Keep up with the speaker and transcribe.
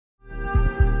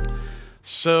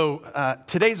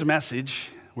Today's message,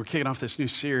 we're kicking off this new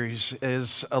series,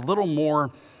 is a little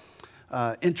more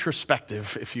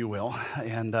introspective, if you will,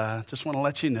 and just want to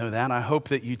let you know that. I hope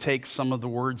that you take some of the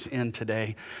words in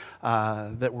today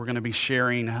that we're going to be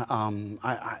sharing.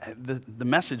 The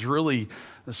message really,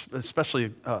 especially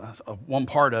one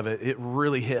part of it, it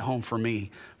really hit home for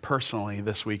me personally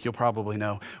this week. You'll probably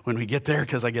know when we get there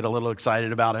because I get a little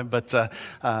excited about it, but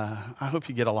I hope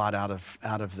you get a lot out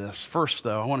of this. First,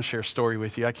 though, I want to share a story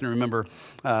with you. I can remember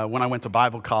when I went to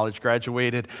Bible college,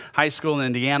 graduated high school in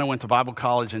Indiana, went to Bible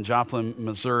college in Joplin,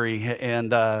 Missouri, and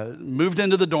moved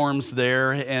into the dorms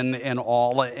there and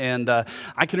all. And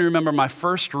I can remember my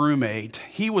first roommate.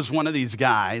 He was one of these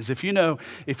guys. If you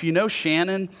know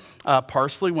Shannon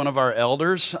Parsley, one of our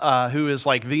elders, who is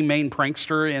like the main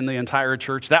prankster in the entire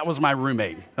church, that was my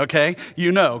roommate. Okay,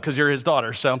 you know, because you're his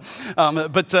daughter. So,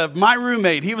 but my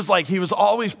roommate, he was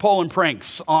always pulling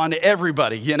pranks on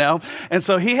everybody, you know. And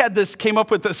so he came up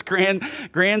with this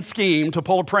grand scheme to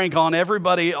pull a prank on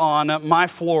everybody on my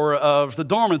floor of the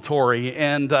dormitory.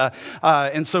 And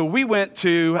so we went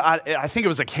to, I think it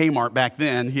was a Kmart back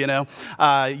then, you know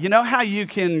how you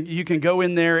can go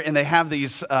in there and they have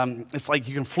these, it's like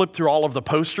you can flip through all of the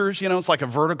posters, you know, it's like a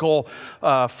vertical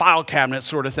file cabinet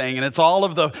sort of thing. And it's all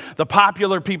of the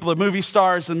popular people, the movie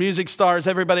stars, the music stars,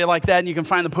 everybody like that. And you can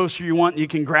find the poster you want and you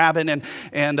can grab it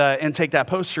and take that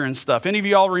poster and stuff. Any of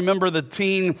you all remember the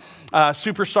teen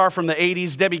superstar from the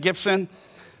 80s, Debbie Gibson?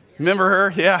 Remember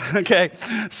her? Yeah, okay.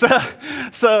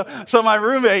 So my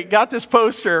roommate got this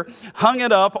poster, hung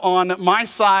it up on my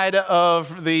side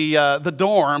of the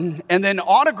dorm, and then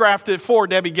autographed it for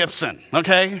Debbie Gibson.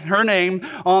 Okay, her name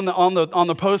on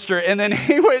the poster, and then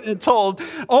he went and told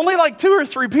only like 2 or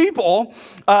 3 people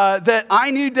that I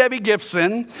knew Debbie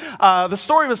Gibson. The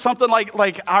story was something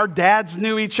like our dads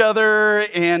knew each other,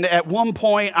 and at one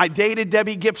point I dated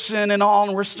Debbie Gibson and all,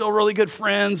 and we're still really good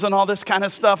friends and all this kind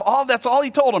of stuff. That's all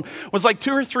he told him. Was like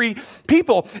 2 or 3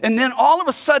 people. And then all of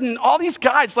a sudden, all these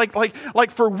guys,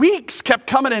 like for weeks, kept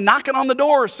coming and knocking on the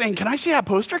door saying, "Can I see that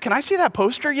poster? Can I see that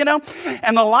poster?" You know?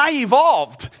 And the lie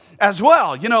evolved as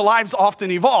well. You know, lives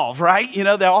often evolve, right? You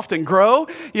know, they often grow,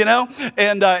 you know,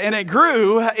 and it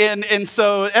grew. And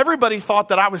so everybody thought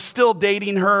that I was still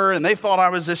dating her, and they thought I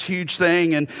was this huge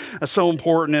thing and so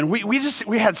important. And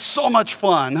we had so much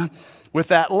fun with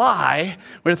that lie,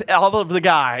 with all of the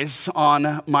guys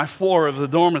on my floor of the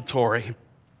dormitory.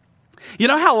 You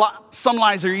know how some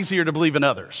lies are easier to believe than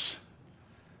others,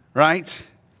 right?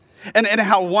 And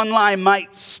how one lie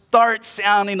might start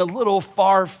sounding a little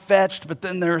far-fetched, but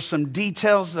then there are some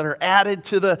details that are added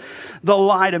to the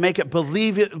lie to make it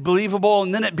believable,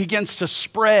 and then it begins to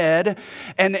spread,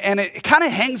 and it kind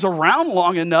of hangs around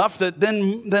long enough that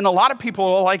then a lot of people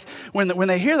are like, when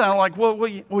they hear that, are like, well,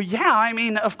 yeah, I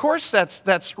mean, of course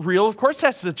that's real, of course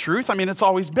that's the truth. I mean, it's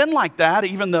always been like that,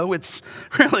 even though it's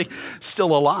really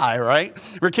still a lie, right?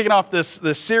 We're kicking off this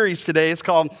series today. It's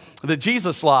called The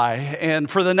Jesus Lie, and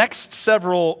for the next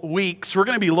several weeks, we're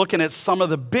going to be looking at some of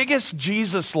the biggest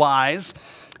Jesus lies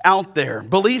out there.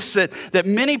 Beliefs that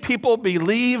many people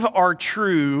believe are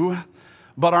true,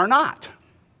 but are not.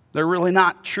 They're really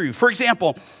not true. For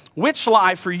example, which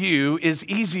lie for you is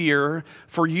easier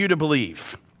for you to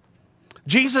believe?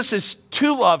 Jesus is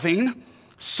too loving,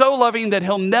 so loving that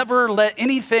he'll never let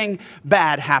anything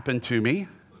bad happen to me.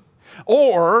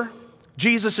 Or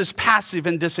Jesus is passive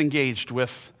and disengaged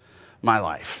with my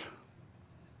life.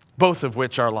 Both of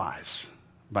which are lies,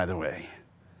 by the way.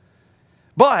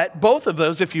 But both of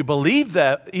those, if you believe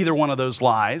that either one of those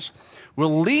lies,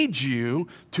 will lead you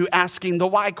to asking the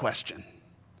why question.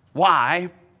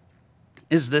 Why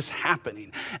is this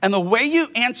happening? And the way you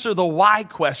answer the why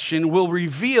question will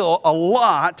reveal a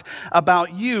lot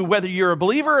about you, whether you're a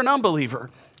believer or an unbeliever.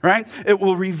 Right? It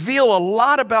will reveal a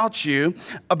lot about you,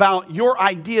 about your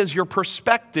ideas, your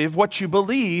perspective, what you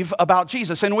believe about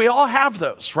Jesus. And we all have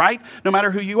those, right? No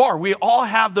matter who you are. We all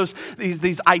have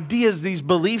these ideas, these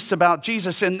beliefs about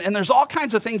Jesus. And there's all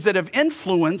kinds of things that have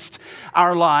influenced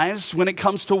our lives when it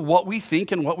comes to what we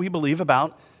think and what we believe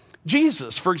about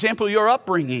Jesus. For example, your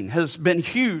upbringing has been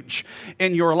huge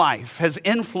in your life, has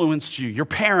influenced you. Your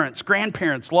parents,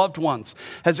 grandparents, loved ones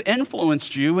has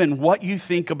influenced you in what you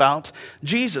think about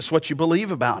Jesus, what you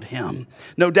believe about him.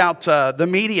 No doubt the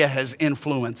media has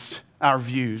influenced our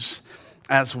views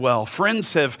as well.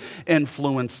 Friends have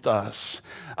influenced us.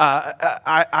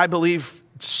 I believe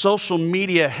social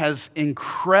media has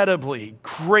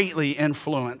greatly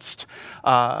influenced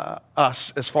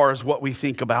us as far as what we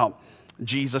think about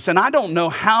Jesus. And I don't know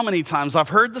how many times I've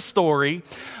heard the story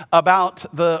about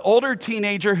the older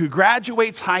teenager who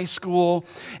graduates high school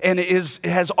and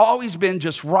has always been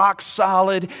just rock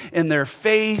solid in their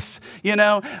faith,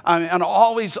 and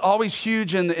always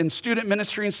huge in student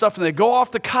ministry and stuff. And they go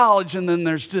off to college, and then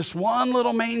there's just one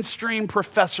little mainstream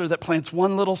professor that plants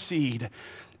one little seed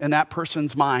in that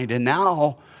person's mind. And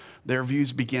now their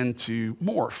views begin to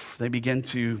morph. They begin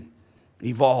to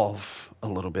evolve a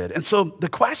little bit. And so the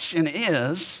question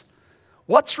is,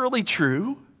 what's really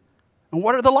true and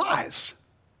what are the lies?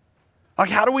 Like,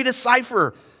 how do we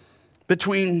decipher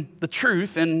between the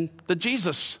truth and the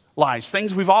Jesus lies?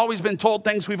 Things we've always been told,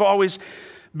 things we've always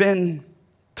been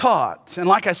taught. And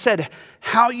like I said,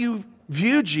 how you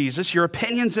view Jesus, your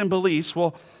opinions and beliefs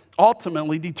will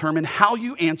ultimately determine how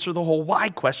you answer the whole why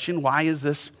question. Why is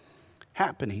this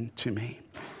happening to me?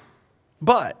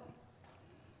 But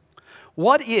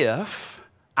what if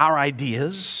our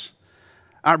ideas,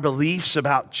 our beliefs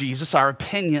about Jesus, our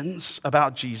opinions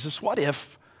about Jesus, what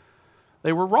if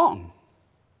they were wrong?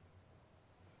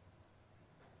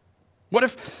 What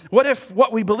if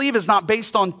what we believe is not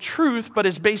based on truth, but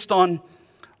is based on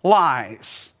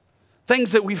lies?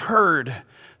 Things that we've heard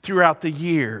throughout the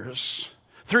years.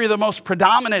 Three of the most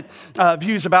predominant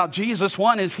views about Jesus.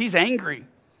 One is he's angry.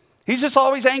 He's just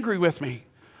always angry with me,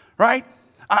 right?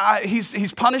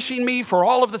 He's punishing me for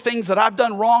all of the things that I've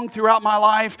done wrong throughout my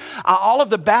life. All of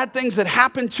the bad things that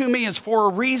happened to me is for a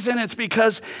reason. It's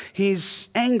because he's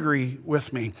angry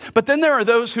with me. But then there are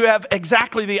those who have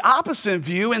exactly the opposite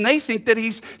view, and they think that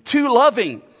he's too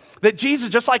loving. That Jesus,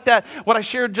 just like that, what I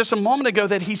shared just a moment ago,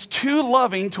 that he's too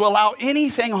loving to allow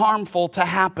anything harmful to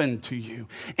happen to you,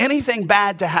 anything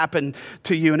bad to happen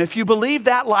to you. And if you believe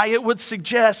that lie, it would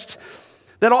suggest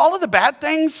that all of the bad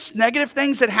things, negative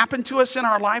things that happen to us in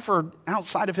our life are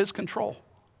outside of his control.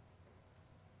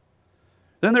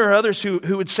 Then there are others who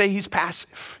would say he's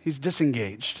passive, he's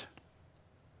disengaged.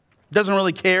 Doesn't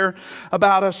really care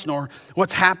about us nor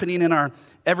what's happening in our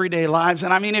everyday lives.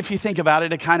 And I mean, if you think about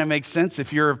it, it kind of makes sense.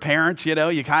 If you're a parent, you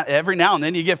every now and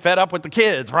then you get fed up with the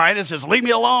kids, right? It's just leave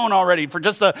me alone already for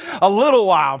just a little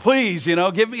while, please,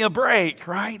 give me a break,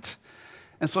 right?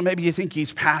 And so maybe you think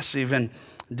he's passive and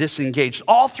disengaged.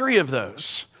 All three of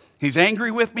those. He's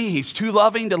angry with me. He's too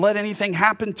loving to let anything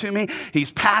happen to me.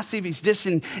 He's passive. He's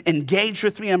disengaged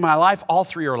with me in my life. All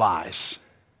three are lies.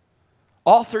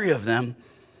 All three of them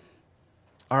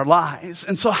are lies.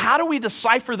 And so how do we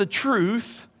decipher the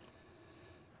truth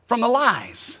from the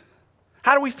lies?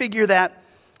 How do we figure that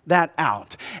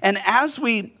out? And as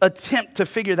we attempt to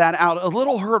figure that out, a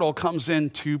little hurdle comes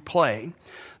into play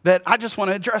that I just want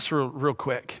to address real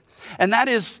quick. And that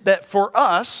is that for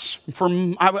us,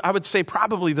 I would say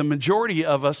probably the majority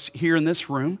of us here in this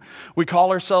room, we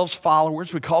call ourselves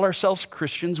followers, we call ourselves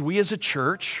Christians, we as a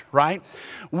church, right?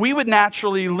 We would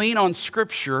naturally lean on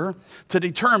Scripture to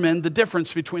determine the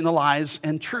difference between the lies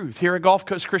and truth. Here at Gulf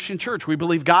Coast Christian Church, we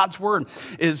believe God's Word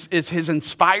is His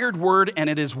inspired Word, and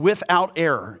it is without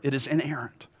error. It is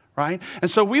inerrant, right?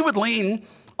 And so we would lean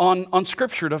on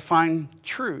Scripture to find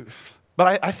truth.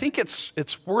 But I think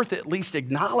it's worth at least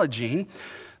acknowledging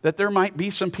that there might be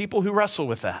some people who wrestle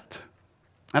with that.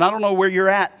 And I don't know where you're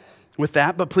at with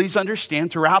that, but please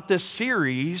understand throughout this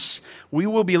series, we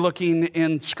will be looking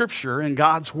in Scripture, in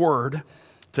God's Word,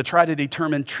 to try to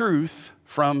determine truth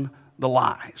from the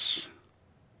lies.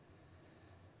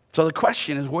 So the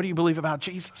question is, what do you believe about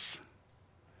Jesus?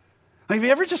 Have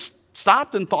you ever just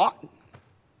stopped and thought,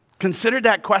 considered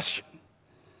that question?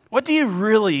 What do you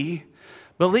really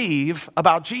believe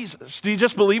about Jesus? Do you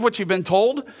just believe what you've been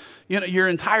told, your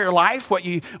entire life, what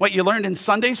you learned in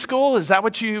Sunday school? Is that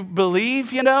what you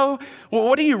believe, Well,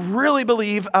 what do you really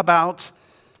believe about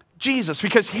Jesus?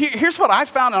 Because here's what I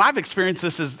found, and I've experienced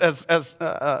this as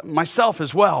myself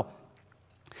as well,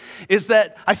 is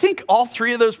that I think all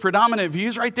three of those predominant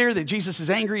views right there, that Jesus is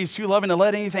angry, he's too loving to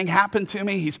let anything happen to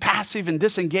me, he's passive and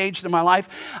disengaged in my life,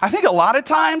 I think a lot of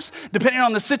times, depending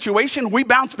on the situation, we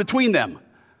bounce between them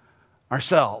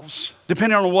ourselves,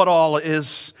 depending on what all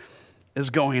is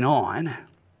going on.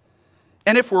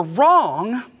 And if we're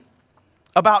wrong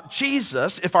about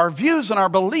Jesus, if our views and our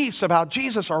beliefs about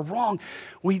Jesus are wrong,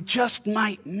 we just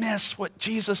might miss what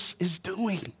Jesus is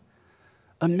doing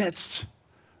amidst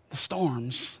the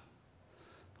storms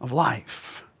of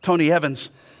life. Tony Evans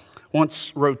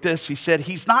once wrote this. He said,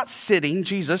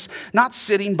 Jesus, not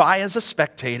sitting by as a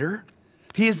spectator.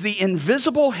 He is the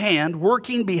invisible hand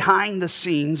working behind the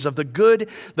scenes of the good,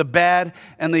 the bad,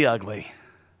 and the ugly.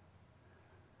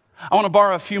 I want to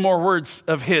borrow a few more words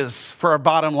of his for our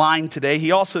bottom line today.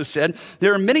 He also said,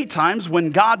 there are many times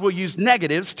when God will use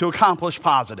negatives to accomplish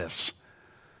positives.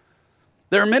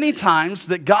 There are many times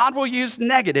that God will use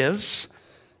negatives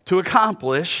to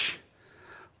accomplish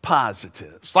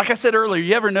positives. Like I said earlier,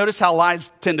 you ever notice how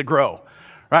lies tend to grow,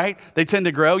 right? They tend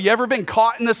to grow. You ever been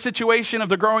caught in the situation of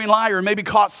the growing lie, or maybe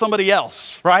caught somebody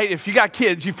else, right? If you got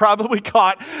kids, you've probably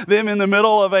caught them in the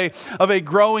middle of a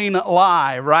growing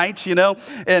lie, right? You know,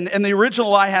 and the original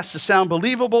lie has to sound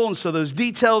believable, and so those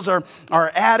details are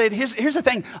added. Here's the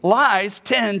thing. Lies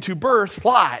tend to birth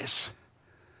lies,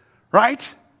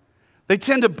 right? They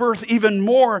tend to birth even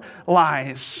more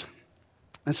lies.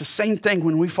 It's the same thing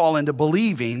when we fall into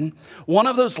believing one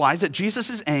of those lies, that Jesus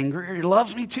is angry, or he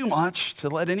loves me too much to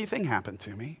let anything happen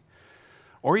to me,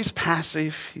 or he's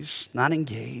passive, he's not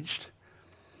engaged.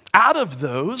 Out of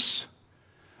those,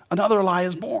 another lie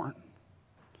is born.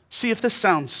 See if this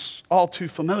sounds all too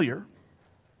familiar.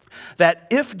 That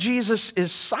if Jesus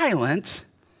is silent,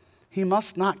 he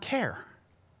must not care.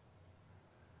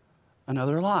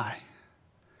 Another lie.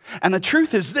 And the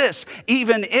truth is this: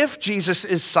 even if Jesus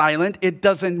is silent, it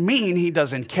doesn't mean he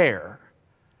doesn't care.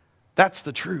 That's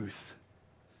the truth.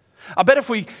 I bet if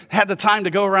we had the time to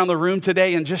go around the room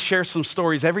today and just share some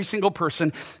stories, every single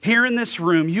person here in this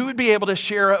room, you would be able to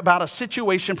share about a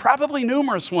situation, probably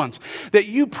numerous ones, that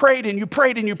you prayed and you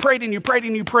prayed and you prayed and you prayed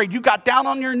and you prayed. You got down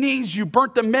on your knees, you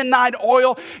burnt the midnight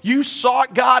oil, you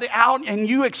sought God out, and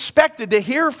you expected to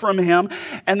hear from him,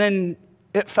 and then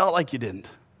it felt like you didn't.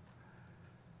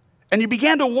 And you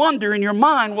began to wonder in your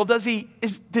mind, well, did he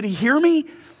hear me?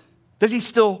 Does he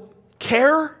still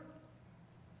care?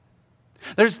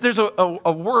 There's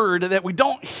a word that we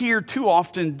don't hear too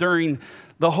often during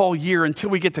the whole year until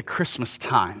we get to Christmas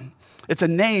time. It's a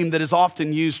name that is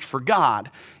often used for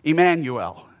God,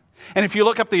 Emmanuel. And if you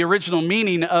look up the original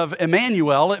meaning of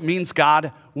Emmanuel, it means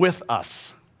God with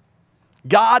us.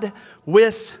 God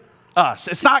with us.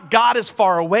 It's not God is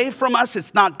far away from us.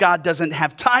 It's not God doesn't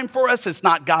have time for us. It's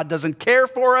not God doesn't care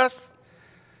for us.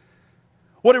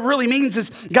 What it really means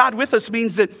is God with us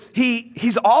means that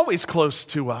he's always close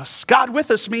to us. God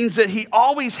with us means that he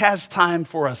always has time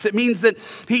for us. It means that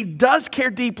he does care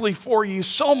deeply for you,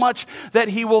 so much that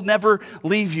he will never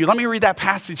leave you. Let me read that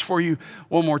passage for you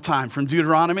one more time from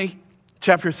Deuteronomy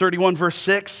chapter 31, verse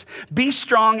 6. Be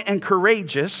strong and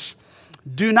courageous.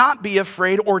 Do not be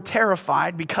afraid or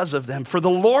terrified because of them, for the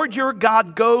Lord your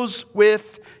God goes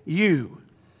with you.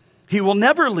 He will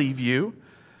never leave you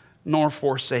nor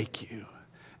forsake you.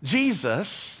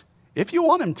 Jesus, if you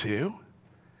want him to,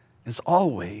 is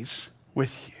always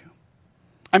with you.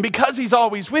 And because he's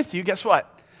always with you, guess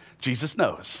what? Jesus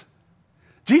knows.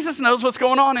 Jesus knows what's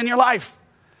going on in your life.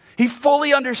 He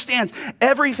fully understands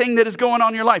everything that is going on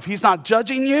in your life. He's not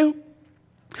judging you.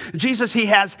 Jesus, he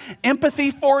has empathy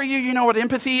for you. You know what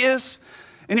empathy is?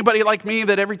 Anybody like me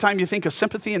that every time you think of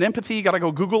sympathy and empathy, you got to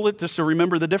go Google it just to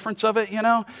remember the difference of it, you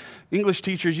know? English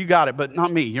teachers, you got it, but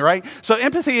not me, right? So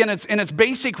empathy in its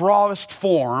basic, rawest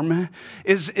form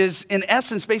is in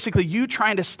essence basically you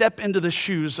trying to step into the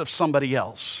shoes of somebody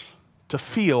else to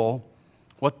feel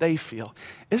what they feel.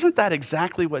 Isn't that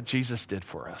exactly what Jesus did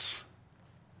for us?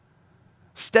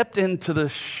 Stepped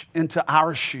into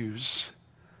our shoes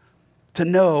to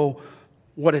know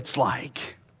what it's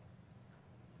like.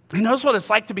 He knows what it's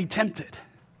like to be tempted.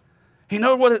 He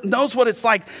knows what it's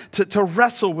like to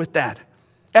wrestle with that.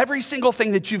 Every single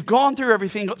thing that you've gone through, every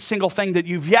single thing that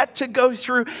you've yet to go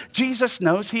through, Jesus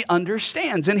knows, he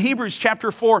understands. In Hebrews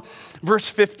chapter 4, verse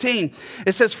 15,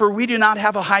 it says, for we do not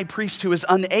have a high priest who is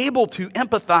unable to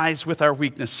empathize with our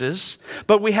weaknesses,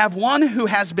 but we have one who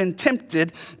has been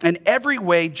tempted in every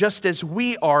way just as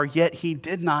we are, yet he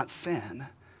did not sin.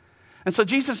 And so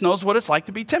Jesus knows what it's like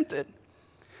to be tempted.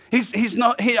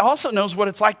 He also knows what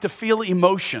it's like to feel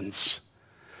emotions.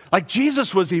 Like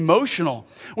Jesus was emotional.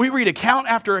 We read account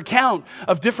after account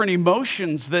of different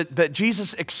emotions that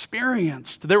Jesus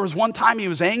experienced. There was one time he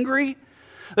was angry.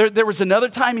 There was another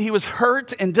time he was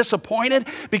hurt and disappointed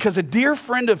because a dear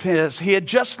friend of his, he had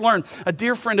just learned, a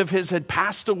dear friend of his had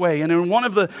passed away. And in one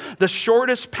of the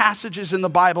shortest passages in the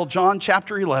Bible, John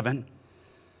chapter 11,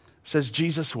 says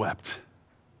Jesus wept.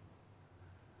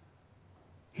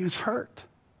 He was hurt.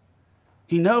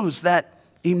 He knows that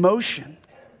emotion.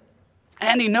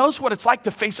 And he knows what it's like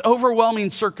to face overwhelming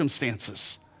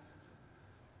circumstances.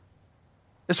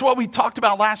 It's what we talked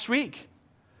about last week.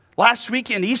 Last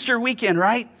weekend, Easter weekend,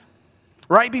 right?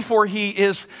 Right before he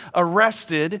is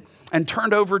arrested and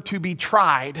turned over to be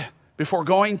tried before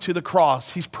going to the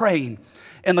cross, he's praying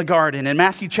in the garden. In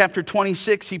Matthew chapter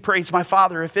 26, he prays, my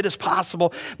Father, if it is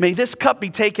possible, may this cup be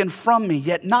taken from me,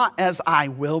 yet not as I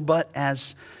will, but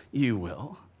as you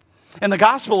will. In the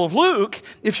Gospel of Luke,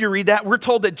 if you read that, we're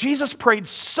told that Jesus prayed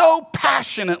so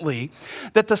passionately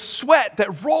that the sweat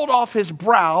that rolled off his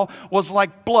brow was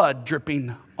like blood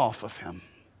dripping off of him.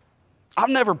 I've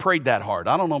never prayed that hard.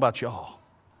 I don't know about y'all.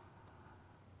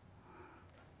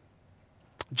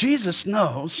 Jesus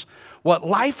knows what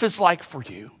life is like for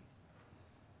you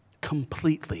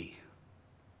completely.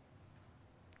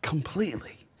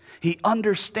 Completely. He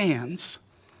understands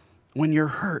when you're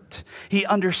hurt. He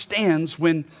understands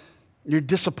when you're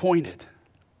disappointed.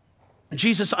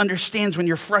 Jesus understands when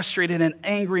you're frustrated and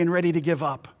angry and ready to give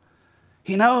up.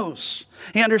 He knows.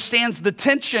 He understands the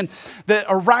tension that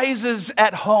arises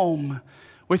at home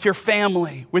with your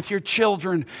family, with your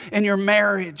children, in your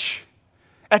marriage,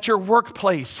 at your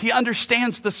workplace. He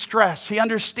understands the stress. He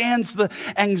understands the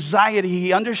anxiety.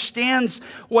 He understands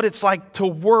what it's like to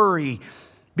worry.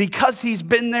 Because he's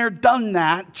been there, done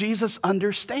that, Jesus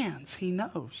understands. He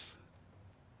knows.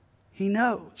 He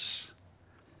knows.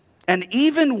 And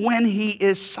even when he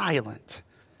is silent,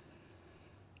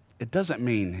 it doesn't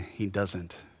mean he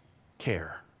doesn't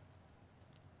care.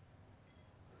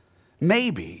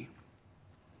 Maybe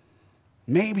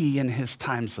in his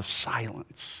times of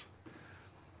silence,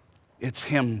 it's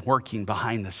him working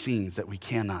behind the scenes that we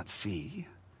cannot see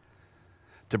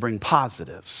to bring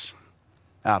positives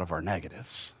out of our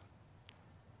negatives.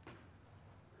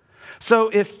 So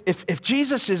if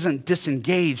Jesus isn't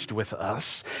disengaged with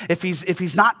us, if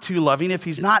he's not too loving, if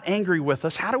he's not angry with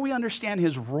us, how do we understand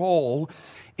his role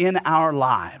in our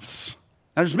lives?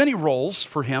 Now, there's many roles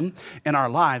for him in our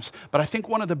lives, but I think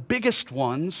one of the biggest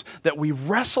ones that we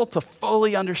wrestle to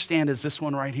fully understand is this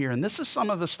one right here. And this is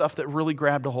some of the stuff that really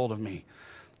grabbed a hold of me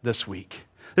this week.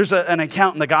 There's an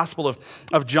account in the Gospel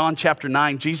of John chapter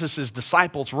 9, Jesus'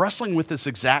 disciples wrestling with this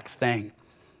exact thing,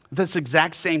 this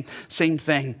exact same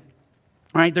thing.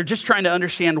 Right? They're just trying to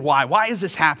understand why. Why is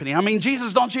this happening? I mean,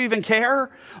 Jesus, don't you even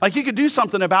care? Like, you could do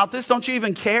something about this. Don't you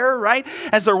even care? Right?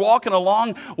 As they're walking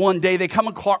along one day, they come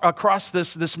across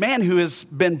this man who has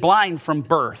been blind from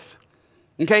birth.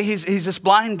 Okay, he's this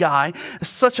blind guy. It's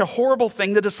such a horrible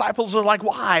thing. The disciples are like,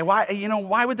 why?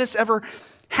 Why would this ever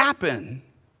happen?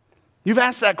 You've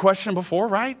asked that question before,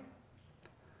 right?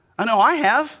 I know I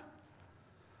have.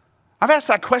 I've asked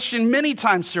that question many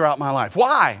times throughout my life.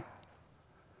 Why?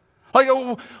 Like,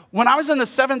 when I was in the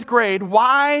 7th grade,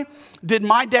 why did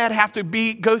my dad have to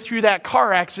go through that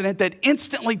car accident that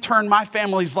instantly turned my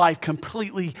family's life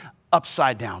completely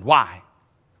upside down? Why?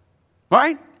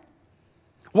 Right?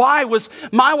 Why was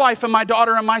my wife and my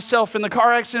daughter and myself in the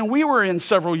car accident we were in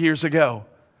several years ago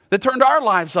that turned our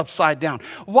lives upside down?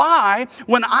 Why,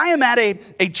 when I am at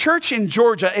a church in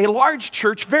Georgia, a large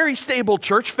church, very stable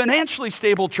church, financially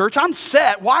stable church, I'm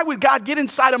set. Why would God get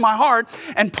inside of my heart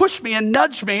and push me and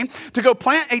nudge me to go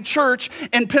plant a church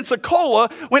in Pensacola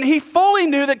when he fully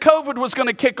knew that COVID was going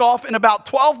to kick off in about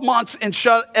 12 months and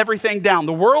shut everything down,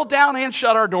 the world down and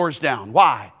shut our doors down?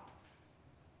 Why?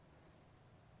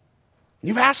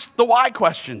 You've asked the why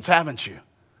questions, haven't you?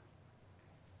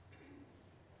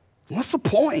 What's the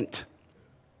point?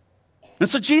 And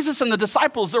so Jesus and the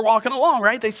disciples, they're walking along,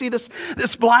 right? They see this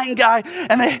blind guy,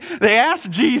 and they ask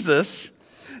Jesus,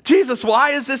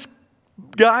 why is this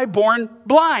guy born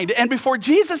blind? And before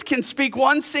Jesus can speak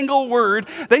one single word,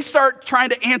 they start trying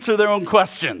to answer their own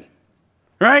question,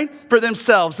 right? For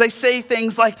themselves. They say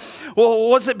things like, well,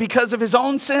 was it because of his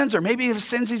own sins, or maybe his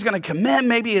sins he's going to commit,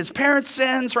 maybe his parents'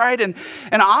 sins, right? And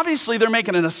obviously they're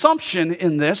making an assumption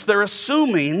in this. They're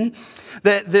assuming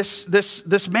that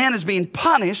this man is being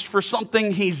punished for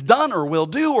something he's done or will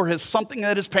do, or something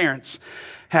that his parents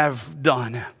have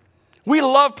done. We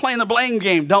love playing the blame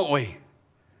game, don't we?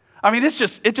 I mean, it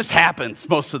just happens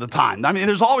most of the time. I mean,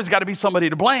 there's always got to be somebody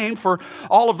to blame for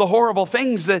all of the horrible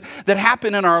things that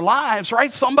happen in our lives,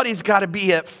 right? Somebody's got to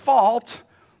be at fault.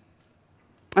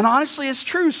 And honestly, it's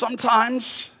true.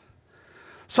 Sometimes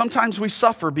we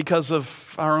suffer because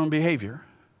of our own behavior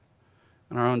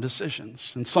and our own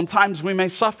decisions. And sometimes we may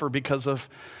suffer because of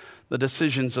the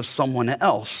decisions of someone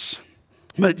else.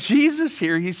 But Jesus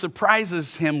here, he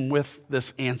surprises him with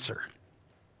this answer.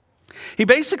 He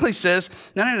basically says,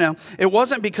 no. It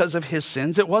wasn't because of his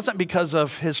sins. It wasn't because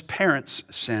of his parents'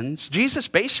 sins. Jesus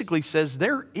basically says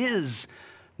there is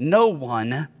no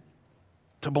one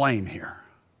to blame here.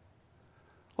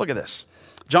 Look at this.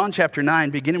 John chapter 9,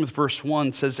 beginning with verse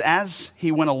 1, says, as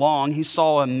he went along, he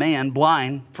saw a man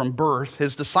blind from birth.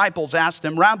 His disciples asked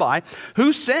him, Rabbi,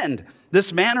 who sinned,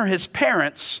 this man or his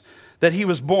parents, that he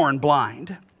was born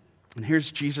blind? And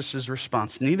here's Jesus'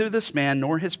 response. Neither this man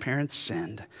nor his parents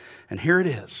sinned. And here it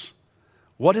is.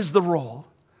 What is the role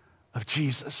of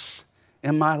Jesus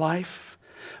in my life?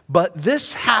 But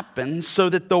this happened so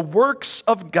that the works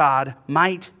of God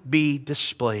might be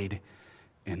displayed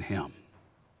in him.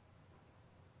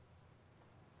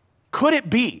 Could it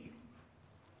be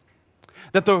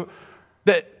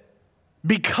that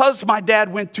because my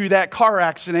dad went through that car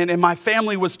accident and my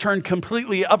family was turned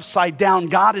completely upside down,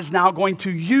 God is now going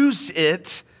to use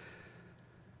it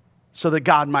so that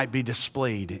God might be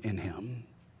displayed in him?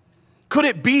 Could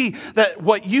it be that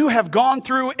what you have gone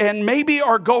through and maybe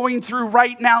are going through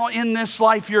right now in this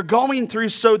life, you're going through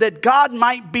so that God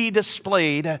might be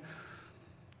displayed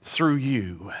through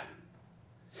you?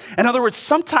 In other words,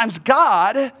 sometimes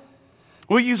God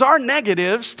will use our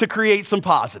negatives to create some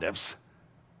positives.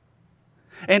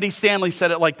 Andy Stanley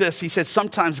said it like this. He said,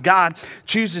 sometimes God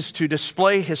chooses to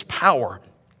display his power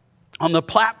on the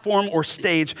platform or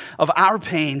stage of our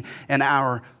pain and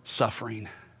our suffering.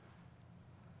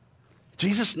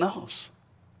 Jesus knows.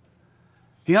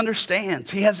 He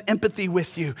understands. He has empathy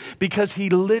with you because he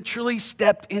literally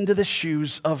stepped into the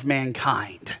shoes of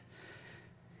mankind.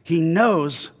 He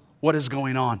knows what is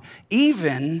going on,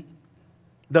 even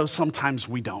though sometimes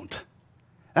we don't.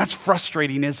 That's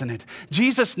frustrating, isn't it?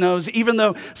 Jesus knows, even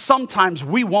though sometimes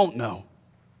we won't know.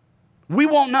 We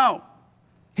won't know.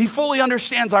 He fully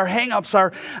understands our hang-ups,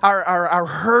 our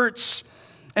hurts.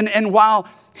 And while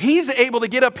he's able to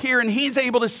get up here and he's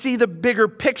able to see the bigger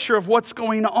picture of what's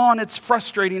going on, it's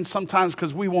frustrating sometimes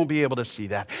because we won't be able to see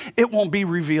that. It won't be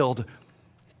revealed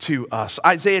to us.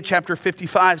 Isaiah chapter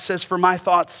 55 says, "For my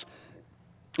thoughts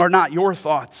are not your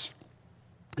thoughts,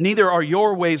 neither are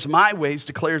your ways my ways,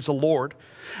 declares the Lord.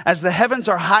 As the heavens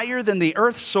are higher than the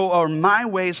earth, so are my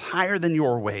ways higher than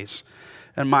your ways,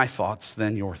 and my thoughts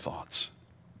than your thoughts."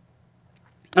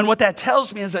 And what that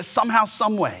tells me is that somehow,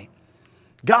 some way,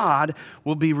 God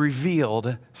will be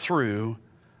revealed through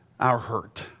our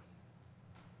hurt.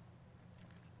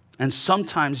 And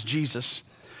sometimes Jesus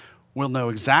will know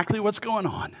exactly what's going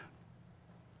on,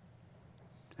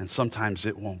 and sometimes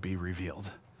it won't be revealed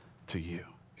to you.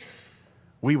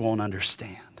 We won't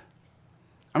understand.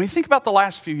 I mean, think about the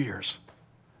last few years,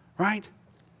 right?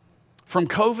 From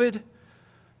COVID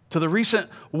to the recent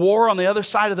war on the other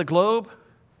side of the globe.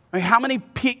 I mean, how many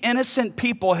innocent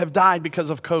people have died because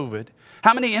of COVID?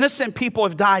 How many innocent people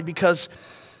have died because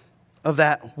of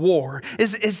that war?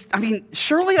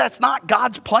 Surely that's not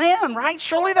God's plan, right?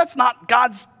 Surely that's not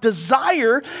God's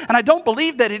desire. And I don't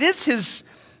believe that it is his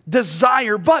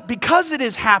desire, but because it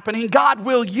is happening, God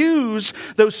will use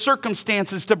those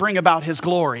circumstances to bring about his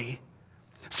glory,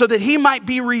 so that he might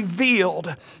be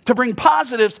revealed, to bring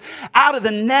positives out of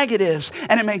the negatives.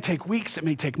 And it may take weeks, it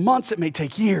may take months, it may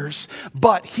take years,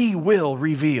 but he will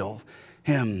reveal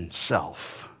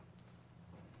himself.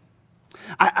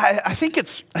 I think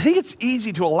it's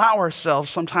easy to allow ourselves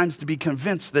sometimes to be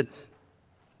convinced that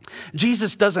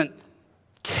Jesus doesn't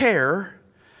care,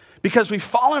 because we've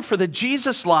fallen for the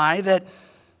Jesus lie that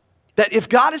if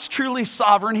God is truly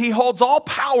sovereign, he holds all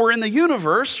power in the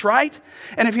universe, right?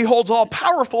 And if he holds all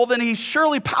powerful, then he's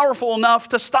surely powerful enough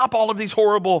to stop all of these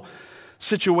horrible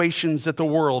situations that the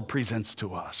world presents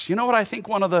to us. You know what I think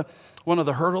one of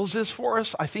the hurdles is for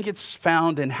us? I think it's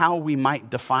found in how we might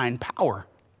define power.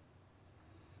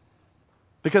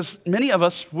 Because many of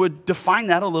us would define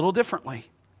that a little differently.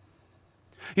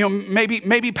 You know,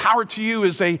 maybe power to you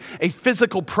is a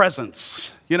physical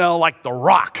presence, you know, like The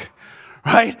Rock,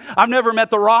 right? I've never met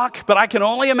The Rock, but I can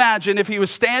only imagine if he was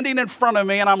standing in front of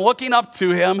me and I'm looking up to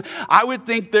him, I would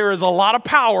think there is a lot of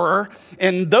power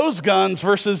in those guns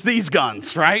versus these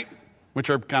guns, right? Which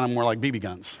are kind of more like BB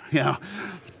guns, you know?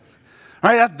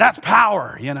 Right? That's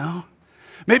power, you know?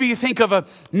 Maybe you think of a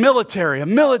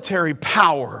military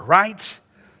power, right?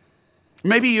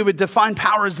 Maybe you would define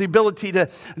power as the ability to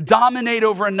dominate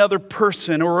over another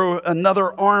person or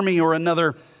another army or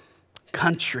another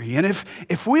country. And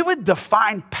if we would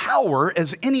define power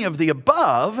as any of the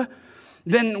above,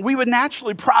 then we would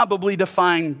naturally probably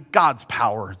define God's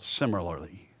power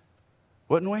similarly,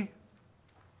 wouldn't we?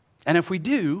 And if we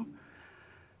do,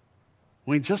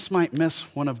 we just might miss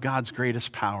one of God's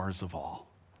greatest powers of all.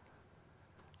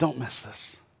 Don't miss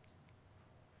this.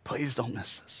 Please don't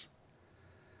miss this.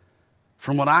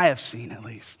 From what I have seen, at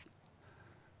least,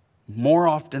 more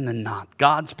often than not,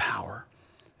 God's power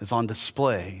is on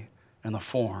display in the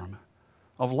form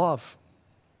of love.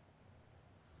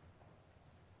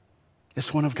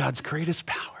 It's one of God's greatest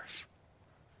powers,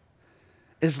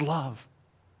 is love.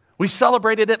 We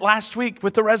celebrated it last week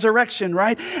with the resurrection,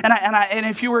 right? And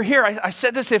if you were here, I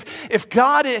said this, if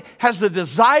God has the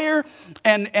desire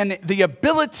and the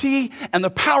ability and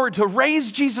the power to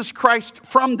raise Jesus Christ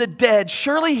from the dead,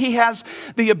 surely he has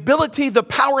the ability, the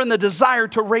power, and the desire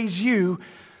to raise you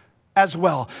as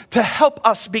well to help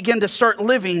us begin to start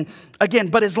living again.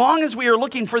 But as long as we are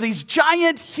looking for these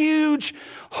giant, huge,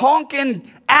 honking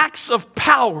acts of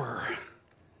power,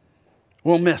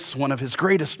 we'll miss one of his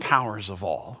greatest powers of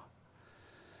all,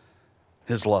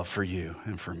 his love for you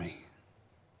and for me.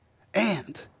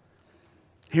 And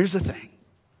here's the thing.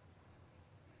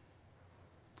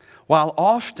 While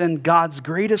often God's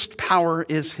greatest power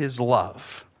is his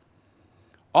love,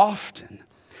 often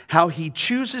how he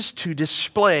chooses to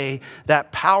display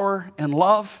that power and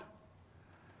love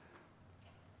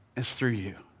is through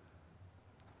you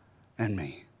and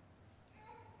me.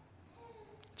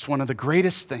 It's one of the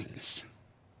greatest things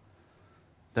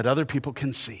that other people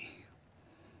can see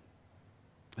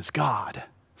is God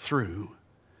through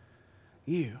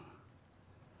you.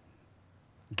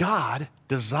 God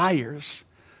desires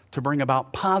to bring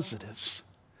about positives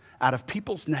out of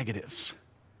people's negatives,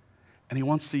 and he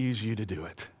wants to use you to do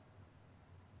it.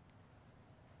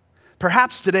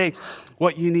 Perhaps today,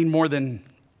 what you need more than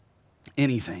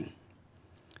anything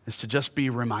is to just be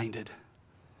reminded.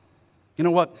 You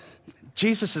know what?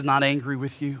 Jesus is not angry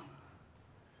with you.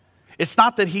 It's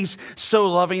not that he's so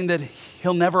loving that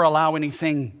he'll never allow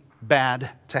anything bad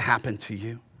to happen to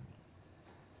you.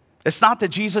 It's not that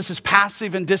Jesus is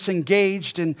passive and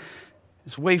disengaged and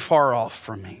is way far off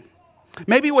from me.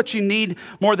 Maybe what you need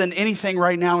more than anything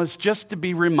right now is just to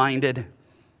be reminded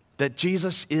that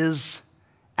Jesus is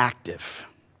active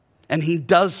and he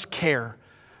does care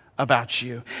about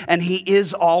you and he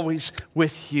is always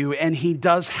with you and he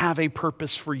does have a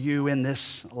purpose for you in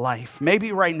this life.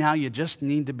 Maybe right now you just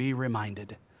need to be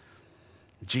reminded.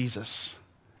 Jesus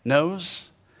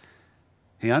knows,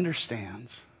 he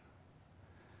understands,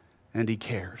 and he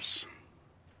cares.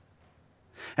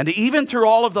 And even through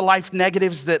all of the life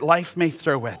negatives that life may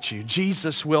throw at you,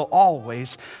 Jesus will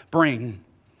always bring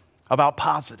about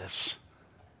positives.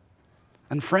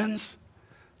 And friends,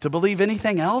 to believe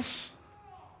anything else,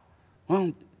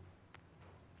 well,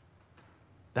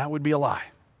 that would be a lie.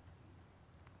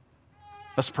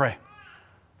 Let's pray.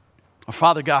 Oh,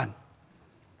 Father God,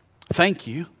 thank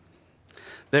you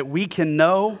that we can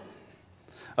know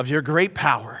of your great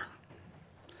power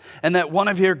and that one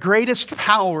of your greatest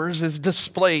powers is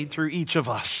displayed through each of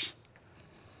us.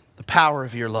 The power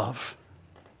of your love.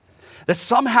 That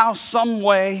somehow, some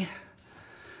way,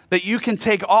 that you can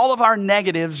take all of our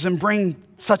negatives and bring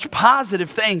such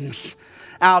positive things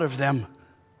out of them.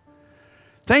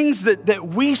 Things that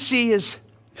we see as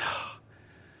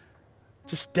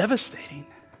just devastating.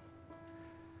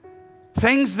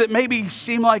 Things that maybe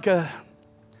seem like a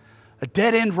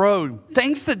dead-end road.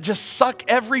 Things that just suck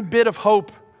every bit of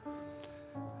hope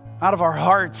out of our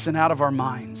hearts and out of our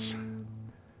minds.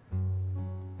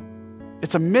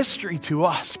 It's a mystery to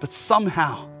us, but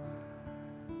somehow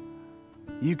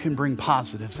you can bring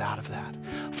positives out of that.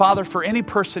 Father, for any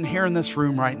person here in this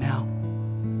room right now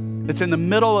that's in the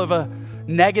middle of a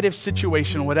negative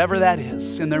situation, whatever that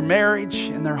is, in their marriage,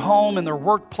 in their home, in their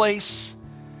workplace,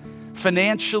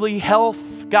 financially,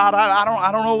 health, God,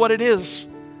 I don't know what it is.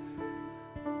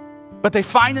 But they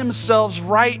find themselves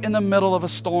right in the middle of a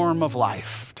storm of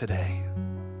life today.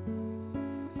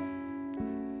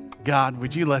 God,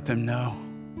 would you let them know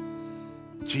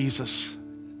Jesus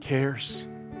cares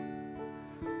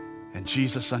and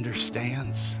Jesus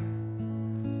understands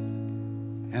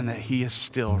and that he is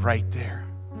still right there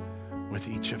with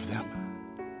each of them.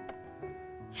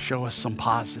 Show us some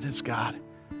positives, God,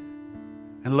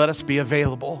 and let us be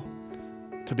available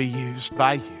to be used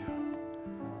by you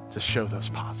to show those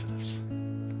positives.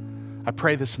 I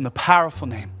pray this in the powerful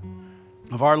name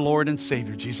of our Lord and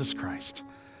Savior, Jesus Christ.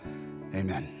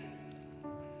 Amen.